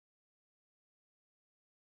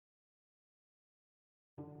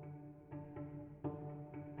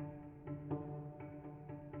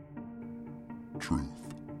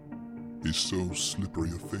is so slippery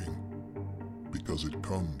a thing because it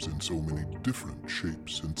comes in so many different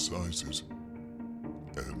shapes and sizes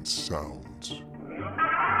and sounds.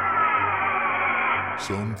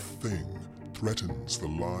 Something threatens the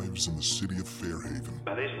lives in the city of Fairhaven.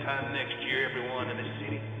 By this time next year, everyone in the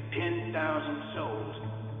city, 10,000 souls,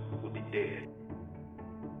 will be dead.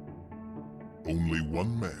 Only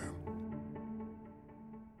one man,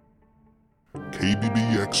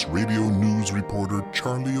 KBBX radio news reporter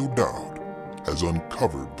Charlie O'Dowd, has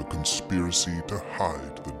uncovered the conspiracy to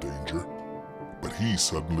hide the danger, but he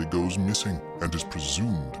suddenly goes missing and is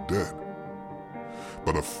presumed dead.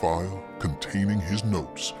 But a file containing his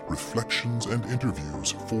notes, reflections, and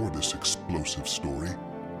interviews for this explosive story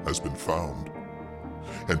has been found,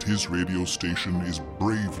 and his radio station is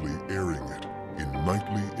bravely airing it in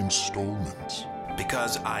nightly installments.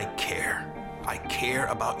 Because I care. I care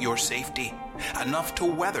about your safety, enough to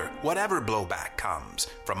weather whatever blowback comes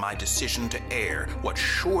from my decision to air what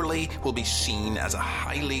surely will be seen as a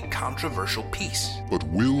highly controversial piece. But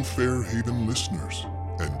will Fairhaven listeners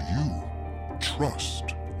and you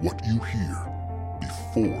trust what you hear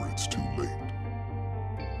before it's too late?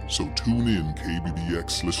 So tune in,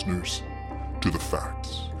 KBBX listeners, to the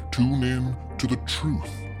facts. Tune in to the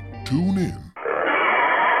truth. Tune in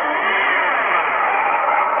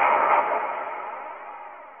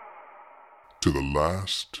to the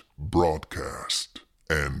last broadcast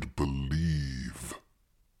and believe.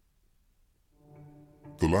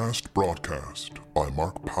 The Last Broadcast by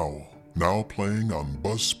Marc Powell, now playing on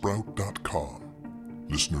Buzzsprout.com.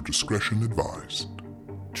 Listener discretion advised.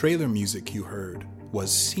 Trailer music you heard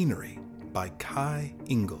was Scenery by Kai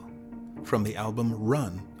Engel from the album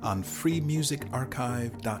Run on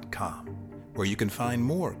freemusicarchive.com, where you can find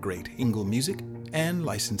more great Engel music and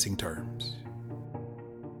licensing terms.